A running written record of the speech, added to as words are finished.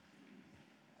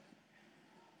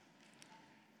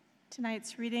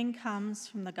Tonight's reading comes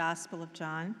from the Gospel of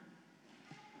John.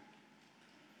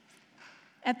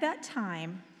 At that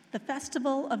time, the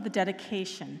festival of the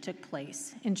dedication took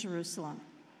place in Jerusalem.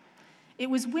 It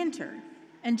was winter,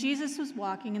 and Jesus was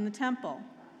walking in the temple,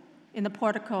 in the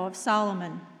portico of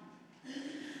Solomon.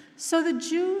 So the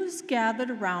Jews gathered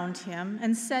around him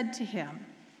and said to him,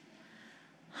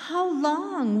 "How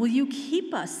long will you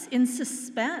keep us in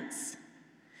suspense?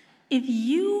 If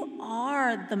you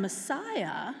are the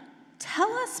Messiah,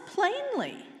 tell us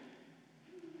plainly."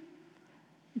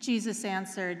 Jesus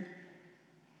answered,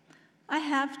 "I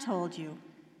have told you,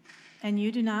 and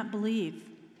you do not believe.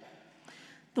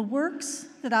 The works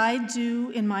that I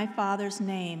do in my Father's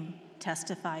name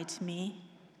testify to me,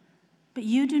 but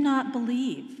you do not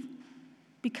believe,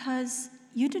 because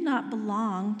you do not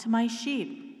belong to my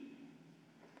sheep.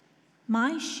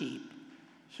 My sheep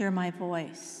hear my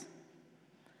voice.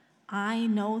 I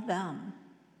know them,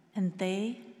 and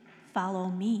they follow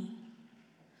me.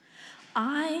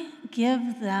 I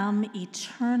give them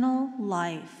eternal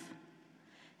life,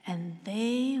 and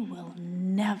they will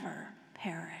never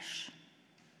perish.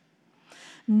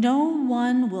 No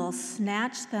one will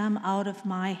snatch them out of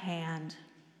my hand.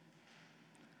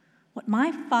 What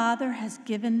my Father has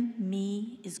given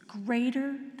me is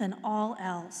greater than all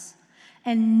else,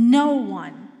 and no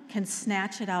one can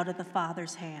snatch it out of the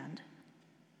Father's hand.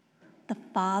 The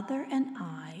Father and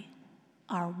I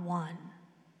are one."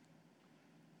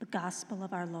 The Gospel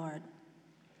of our Lord.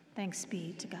 Thanks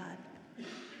be to God.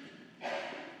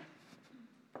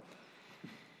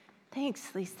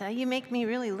 Thanks, Lisa. You make me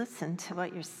really listen to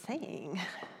what you're saying.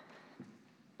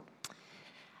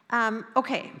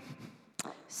 Okay,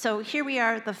 so here we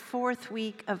are, the fourth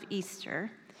week of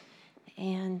Easter,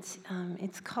 and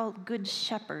it's called Good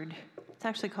Shepherd. It's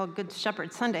actually called Good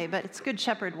Shepherd Sunday, but it's Good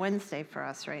Shepherd Wednesday for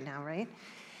us right now, right?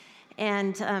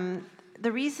 And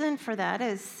the reason for that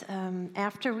is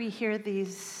after we hear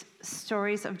these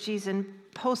stories of Jesus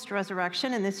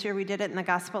post-resurrection, and this year we did it in the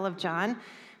Gospel of John,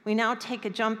 we now take a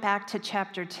jump back to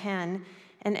chapter 10,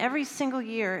 and every single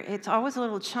year, it's always a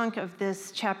little chunk of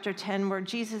this chapter 10 where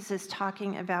Jesus is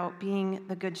talking about being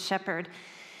the Good Shepherd.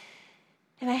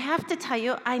 And I have to tell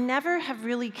you, I never have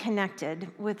really connected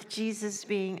with Jesus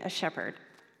being a shepherd.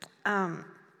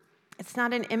 It's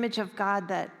not an image of God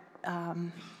that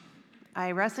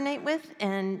I resonate with,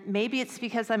 and maybe it's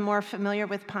because I'm more familiar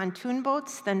with pontoon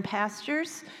boats than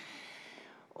pastures,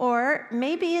 or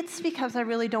maybe it's because I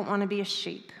really don't want to be a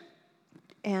sheep.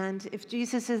 And if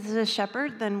Jesus is a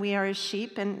shepherd, then we are a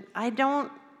sheep, and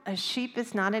a sheep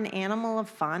is not an animal of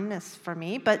fondness for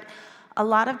me, but a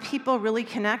lot of people really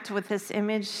connect with this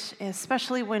image,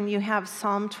 especially when you have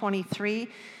Psalm 23.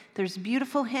 There's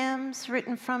beautiful hymns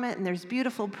written from it, and there's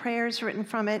beautiful prayers written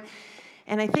from it.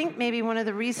 And I think maybe one of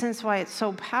the reasons why it's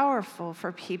so powerful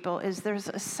for people is there's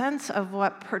a sense of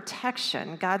what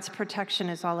protection, God's protection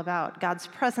is all about, God's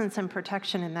presence and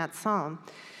protection in that psalm.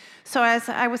 So as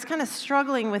I was kind of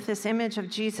struggling with this image of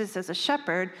Jesus as a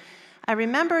shepherd, I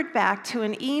remembered back to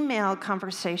an email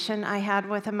conversation I had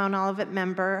with a Mount Olivet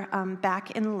member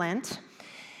back in Lent.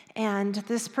 And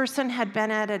this person had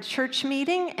been at a church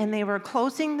meeting, and they were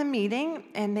closing the meeting,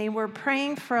 and they were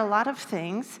praying for a lot of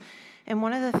things. And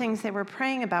one of the things they were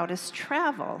praying about is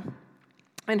travel.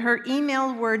 And her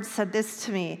email words said this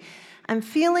to me: "I'm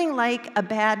feeling like a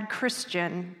bad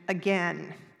Christian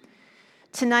again."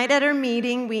 Tonight at our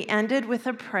meeting, we ended with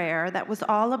a prayer that was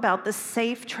all about the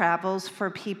safe travels for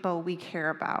people we care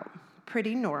about.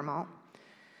 Pretty normal.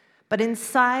 But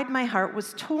inside, my heart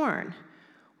was torn.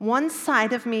 One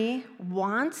side of me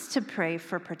wants to pray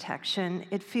for protection.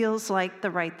 It feels like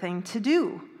the right thing to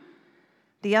do.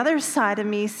 The other side of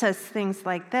me says things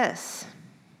like this: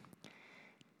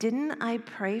 "Didn't I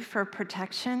pray for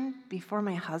protection before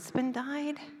my husband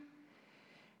died?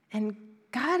 And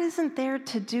God isn't there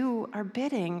to do our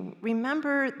bidding.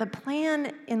 Remember, the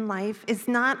plan in life is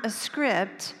not a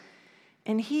script,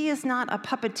 and He is not a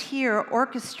puppeteer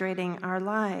orchestrating our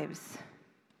lives."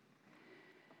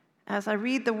 As I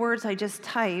read the words I just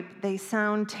typed, they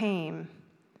sound tame.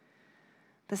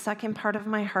 The second part of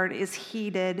my heart is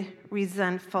heated,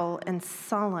 resentful, and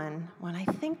sullen when I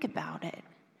think about it.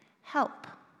 Help.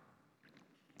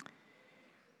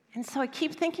 And so I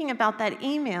keep thinking about that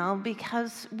email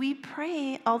because we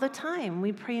pray all the time.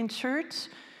 We pray in church,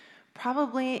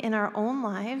 probably in our own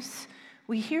lives.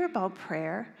 We hear about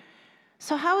prayer.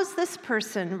 So how is this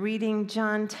person reading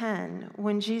John 10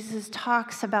 when Jesus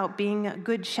talks about being a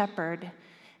good shepherd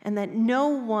and that no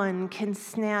one can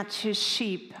snatch his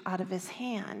sheep out of his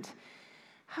hand?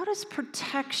 How does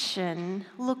protection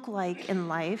look like in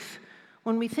life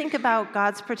when we think about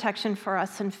God's protection for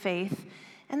us in faith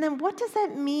And then what does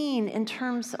that mean in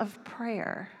terms of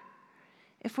prayer?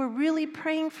 If we're really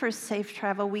praying for safe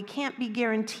travel, we can't be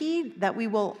guaranteed that we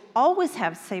will always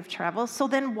have safe travel, so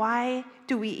then why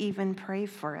do we even pray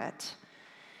for it?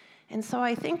 And so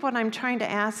I think what I'm trying to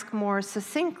ask more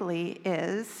succinctly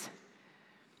is,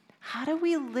 how do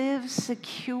we live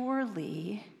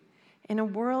securely in a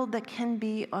world that can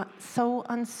be so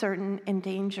uncertain and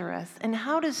dangerous? And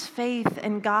how does faith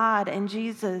and God and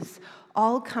Jesus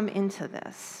all come into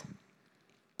this?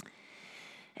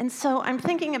 And so I'm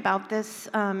thinking about this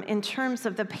in terms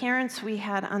of the parents we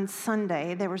had on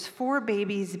Sunday. There was 4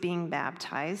 babies being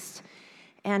baptized.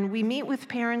 And we meet with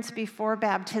parents before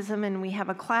baptism, and we have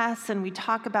a class, and we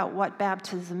talk about what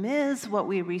baptism is, what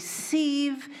we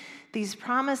receive, these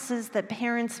promises that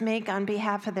parents make on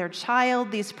behalf of their child,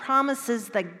 these promises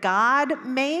that God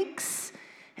makes.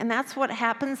 And that's what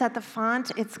happens at the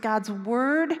font. It's God's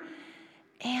word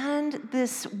and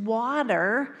this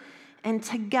water. And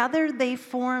together they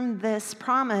form this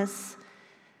promise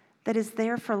that is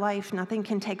there for life, nothing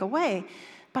can take away.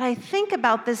 But I think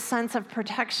about this sense of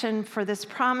protection for this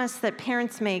promise that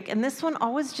parents make, and this one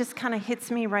always just kind of hits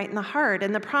me right in the heart.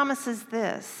 And the promise is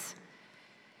this: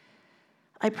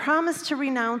 I promise to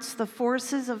renounce the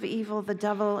forces of evil, the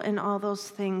devil, and all those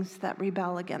things that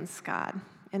rebel against God.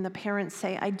 And the parents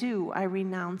say, I do, I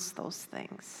renounce those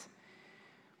things.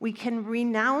 We can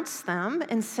renounce them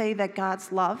and say that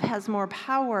God's love has more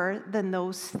power than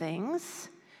those things,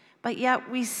 but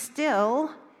yet we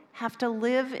still have to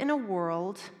live in a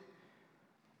world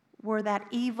where that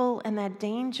evil and that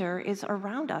danger is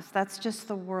around us. That's just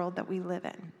the world that we live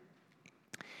in.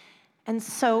 And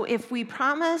so if we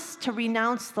promise to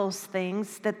renounce those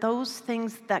things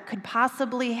that could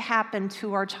possibly happen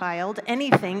to our child,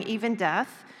 anything, even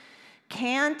death,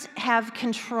 can't have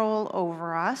control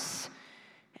over us,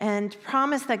 and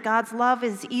promise that God's love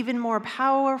is even more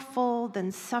powerful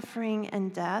than suffering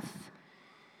and death.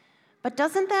 But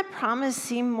doesn't that promise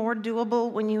seem more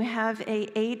doable when you have a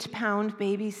 8-pound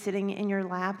baby sitting in your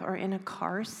lap or in a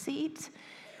car seat,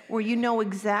 where you know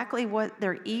exactly what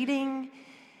they're eating,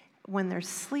 when they're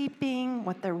sleeping,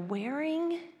 what they're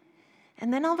wearing?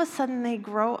 And then all of a sudden they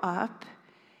grow up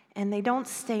and they don't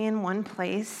stay in one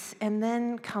place, and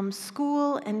then come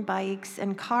school and bikes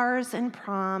and cars and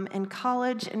prom and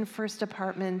college and first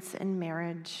apartments and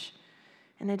marriage,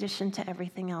 in addition to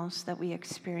everything else that we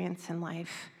experience in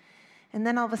life. And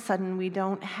then all of a sudden we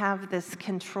don't have this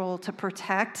control to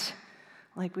protect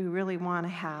like we really want to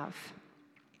have.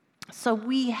 So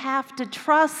we have to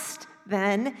trust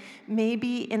then,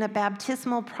 maybe in a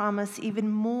baptismal promise even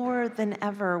more than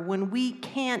ever, when we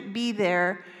can't be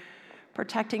there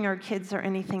protecting our kids or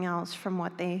anything else from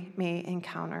what they may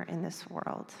encounter in this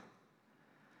world.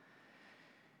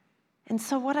 And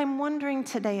so what I'm wondering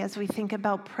today as we think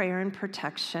about prayer and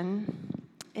protection,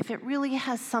 if it really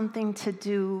has something to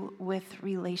do with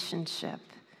relationship,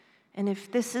 and if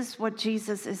this is what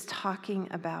Jesus is talking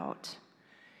about,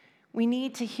 we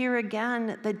need to hear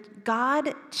again that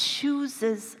God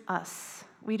chooses us.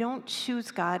 We don't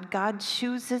choose God. God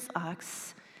chooses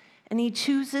us. And he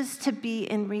chooses to be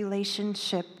in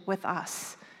relationship with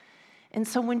us. And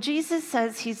so when Jesus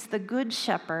says he's the good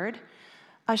shepherd,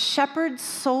 a shepherd's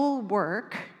sole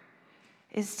work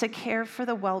is to care for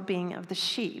the well-being of the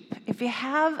sheep. If you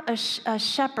have a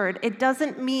shepherd, it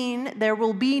doesn't mean there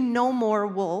will be no more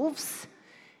wolves.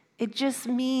 It just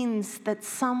means that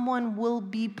someone will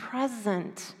be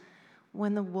present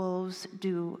when the wolves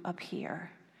do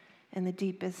appear in the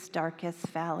deepest, darkest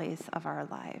valleys of our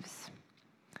lives.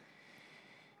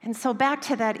 And so back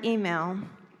to that email,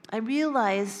 I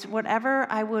realized whatever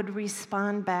I would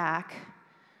respond back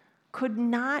could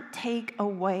not take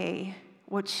away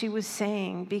what she was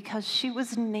saying, because she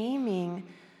was naming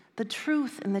the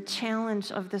truth and the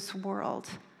challenge of this world,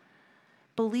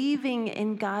 believing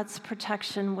in God's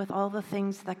protection with all the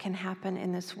things that can happen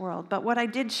in this world. But what I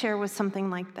did share was something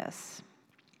like this,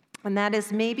 and that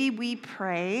is, maybe we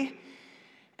pray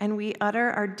and we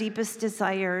utter our deepest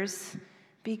desires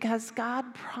because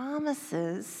God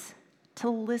promises to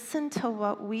listen to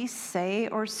what we say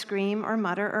or scream or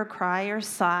mutter or cry or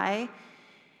sigh,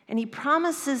 and he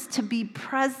promises to be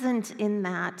present in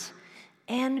that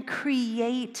and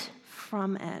create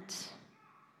from it.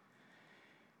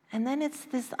 And then it's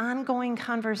this ongoing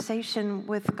conversation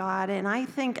with God, and I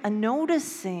think a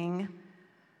noticing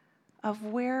of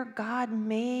where God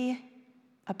may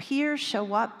appear,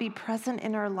 show up, be present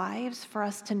in our lives for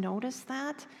us to notice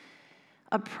that.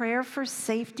 A prayer for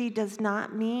safety does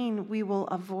not mean we will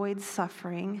avoid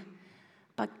suffering,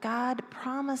 but God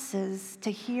promises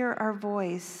to hear our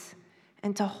voice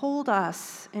and to hold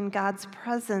us in God's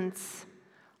presence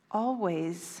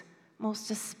always,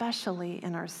 most especially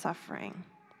in our suffering.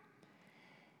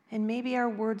 And maybe our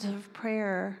words of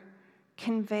prayer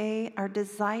convey our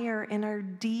desire and our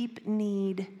deep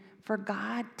need for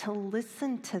God to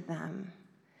listen to them.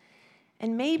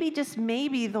 And maybe, just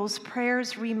maybe, those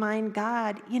prayers remind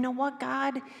God, you know what,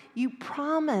 God, you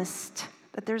promised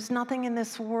that there's nothing in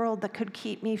this world that could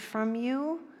keep me from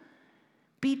you.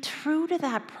 Be true to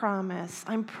that promise.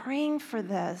 I'm praying for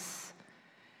this.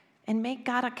 And make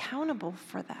God accountable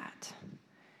for that.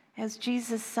 As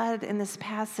Jesus said in this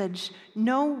passage,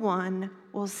 no one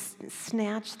will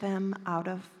snatch them out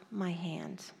of my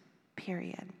hand,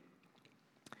 period.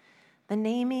 The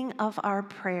naming of our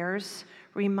prayers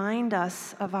remind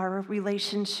us of our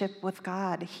relationship with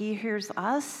God. He hears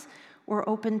us. We're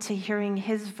open to hearing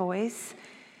his voice.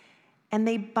 And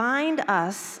they bind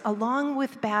us along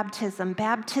with baptism.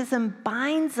 Baptism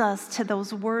binds us to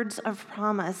those words of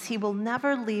promise. He will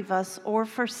never leave us or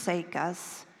forsake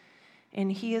us. And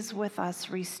he is with us,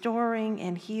 restoring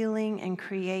and healing and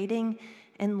creating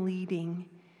and leading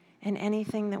in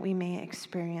anything that we may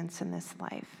experience in this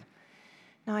life.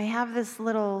 Now, I have this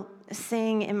little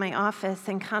saying in my office,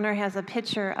 and Connor has a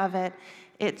picture of it.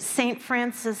 It's St.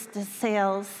 Francis de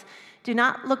Sales. Do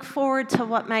not look forward to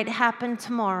what might happen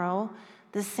tomorrow.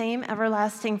 The same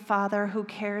everlasting Father who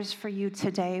cares for you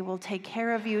today will take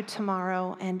care of you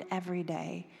tomorrow and every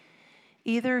day.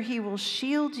 Either he will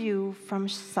shield you from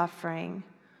suffering,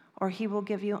 or he will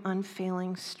give you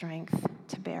unfailing strength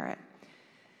to bear it.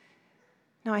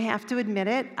 Now, I have to admit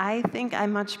it, I think I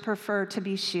much prefer to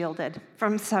be shielded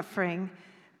from suffering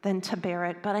than to bear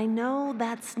it, but I know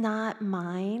that's not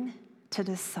mine to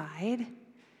decide.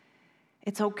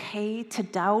 It's okay to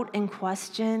doubt and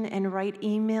question and write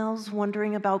emails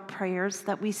wondering about prayers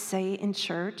that we say in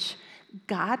church.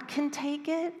 God can take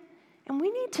it, and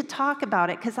we need to talk about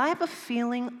it, because I have a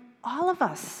feeling all of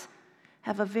us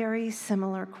have a very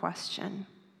similar question.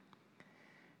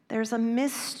 There's a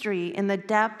mystery in the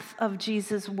depth of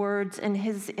Jesus' words and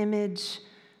his image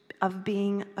of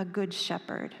being a good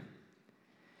shepherd.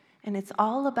 And it's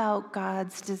all about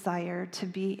God's desire to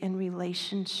be in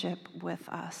relationship with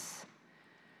us.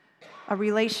 A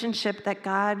relationship that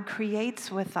God creates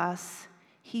with us.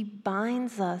 He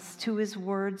binds us to his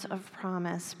words of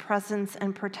promise, presence,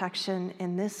 and protection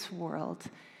in this world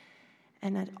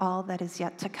and at all that is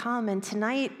yet to come. And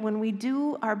tonight, when we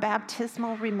do our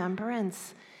baptismal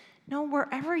remembrance, know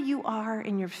wherever you are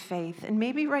in your faith, and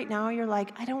maybe right now you're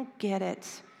like, I don't get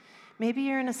it. Maybe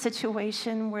you're in a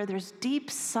situation where there's deep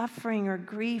suffering or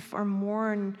grief or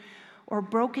mourn or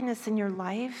brokenness in your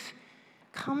life.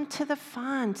 Come to the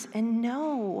font and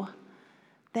know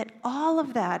that all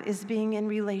of that is being in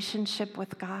relationship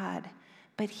with God.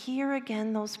 But hear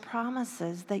again those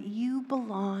promises that you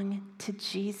belong to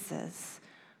Jesus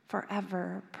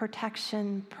forever,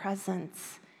 protection,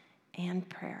 presence, and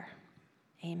prayer.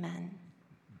 Amen.